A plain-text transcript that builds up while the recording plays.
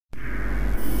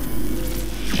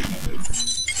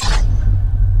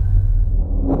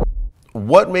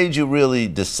what made you really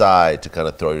decide to kind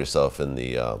of throw yourself in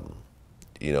the,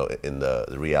 in the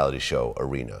reality show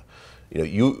arena?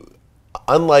 You,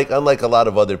 unlike a lot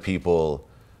of other people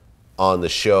on the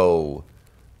show,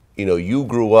 you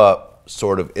grew up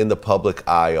sort of in the public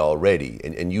eye already,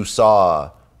 and you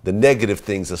saw the negative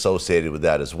things associated with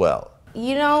that as well.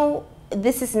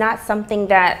 This is not something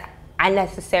that I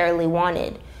necessarily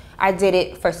wanted. I did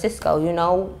it for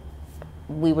Cisco,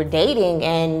 we were dating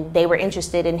and they were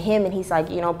interested in him, and he's like,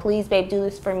 please babe, do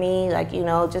this for me, like,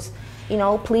 just,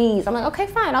 please. I'm like, okay,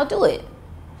 fine, I'll do it.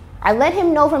 I let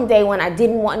him know from day one I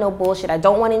didn't want no bullshit. I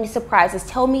don't want any surprises.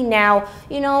 Tell me now,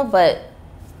 but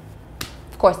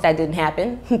of course that didn't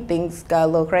happen. Things got a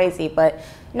little crazy, but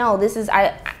no, this is,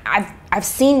 I've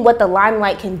seen what the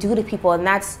limelight can do to people, and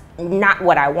that's not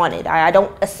what I wanted. I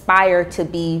don't aspire to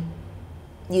be,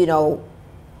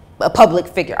 a public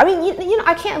figure. I mean,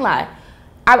 I can't lie.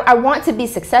 I want to be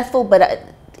successful, but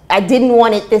I didn't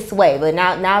want it this way. But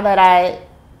now that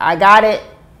I got it,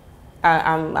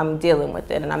 I'm dealing with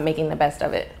it, and I'm making the best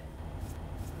of it.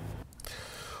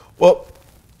 Well,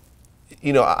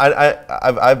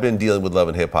 I've been dealing with Love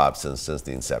and Hip Hop since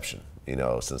the inception.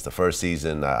 Since the first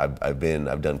season, I've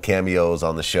done cameos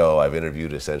on the show. I've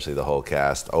interviewed essentially the whole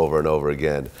cast over and over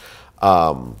again.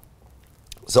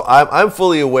 So I'm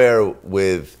fully aware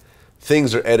with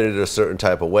things are edited a certain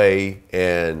type of way,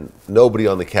 and nobody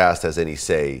on the cast has any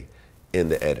say in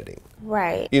the editing.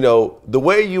 Right. The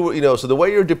way so the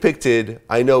way you're depicted,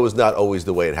 I know is not always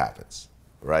the way it happens,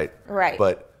 right? Right.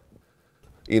 But,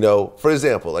 for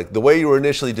example, like the way you were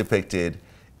initially depicted,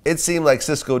 it seemed like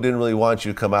Cisco didn't really want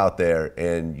you to come out there,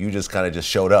 and you just kind of just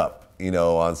showed up,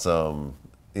 on some,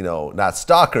 not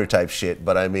stalker type shit,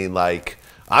 but I mean like,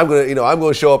 I'm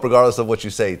gonna show up regardless of what you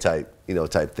say type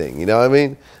thing. You know what I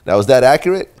mean? Now, is that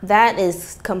accurate? That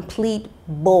is complete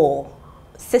bull.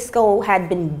 Cisco had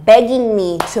been begging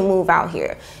me to move out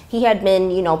here. He had been,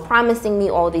 promising me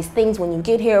all these things. When you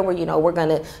get here, we're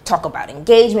gonna talk about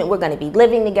engagement. We're gonna be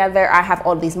living together. I have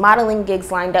all these modeling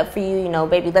gigs lined up for you.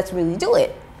 Baby, let's really do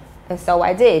it. And so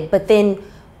I did. But then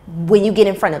when you get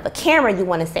in front of a camera, you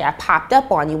want to say I popped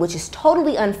up on you, which is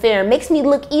totally unfair. It makes me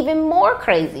look even more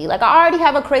crazy. Like, I already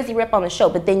have a crazy rep on the show,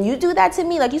 but then you do that to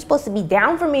me, like you're supposed to be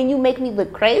down for me and you make me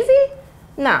look crazy?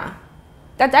 Nah,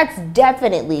 that's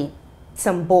definitely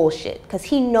some bullshit, because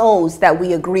he knows that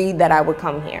we agreed that I would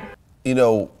come here.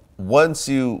 Once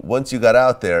you got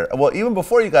out there, well, even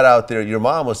before you got out there, your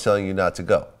mom was telling you not to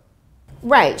go.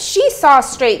 Right. She saw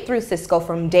straight through Cisco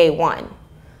from day one.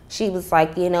 She was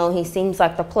like, he seems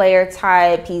like the player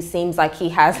type. He seems like he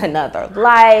has another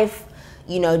life.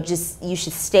 Just, you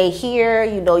should stay here.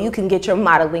 You can get your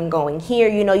modeling going here.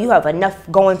 You have enough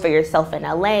going for yourself in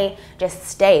LA. Just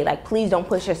stay. Like, please don't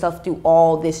push yourself through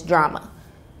all this drama.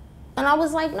 And I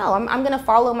was like, no, I'm going to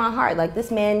follow my heart. Like, this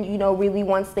man, really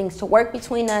wants things to work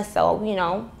between us. So,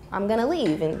 I'm going to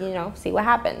leave and, see what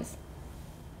happens.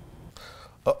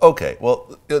 Okay,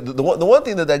 well, the one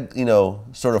thing that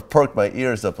sort of perked my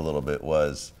ears up a little bit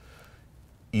was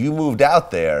you moved out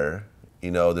there.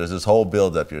 There's this whole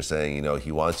buildup. You're saying,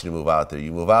 he wants you to move out there.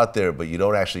 You move out there, but you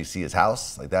don't actually see his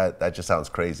house. Like that just sounds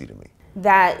crazy to me.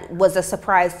 That was a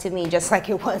surprise to me, just like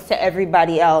it was to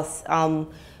everybody else.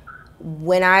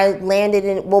 When I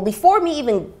landed before me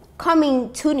even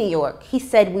coming to New York, he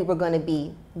said we were going to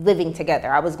be living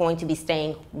together. I was going to be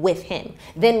staying with him.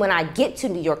 Then when I get to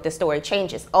New York, the story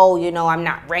changes. Oh, I'm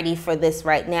not ready for this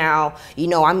right now.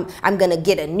 I'm going to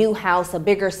get a new house, a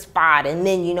bigger spot, and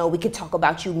then, we could talk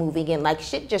about you moving in. Like,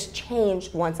 shit just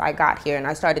changed once I got here and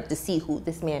I started to see who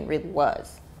this man really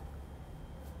was.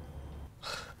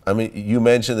 I mean, you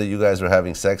mentioned that you guys were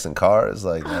having sex in cars,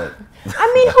 like that.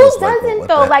 I mean, who doesn't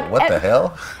though? What the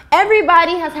hell?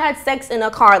 Everybody has had sex in a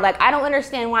car. Like, I don't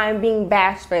understand why I'm being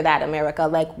bashed for that, America.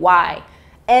 Like, why?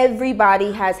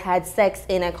 Everybody has had sex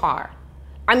in a car.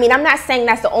 I mean, I'm not saying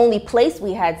that's the only place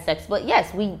we had sex, but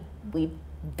yes, we've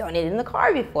done it in the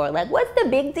car before. Like, what's the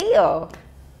big deal?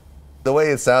 The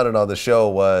way it sounded on the show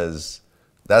was,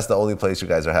 that's the only place you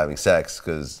guys are having sex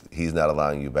because he's not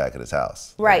allowing you back at his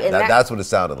house. Right. And that's what it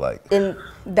sounded like. And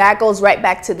that goes right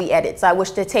back to the edits. I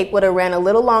wish the tape would have ran a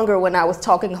little longer when I was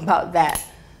talking about that.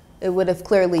 It would have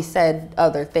clearly said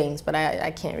other things, but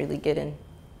I can't really get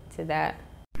into that.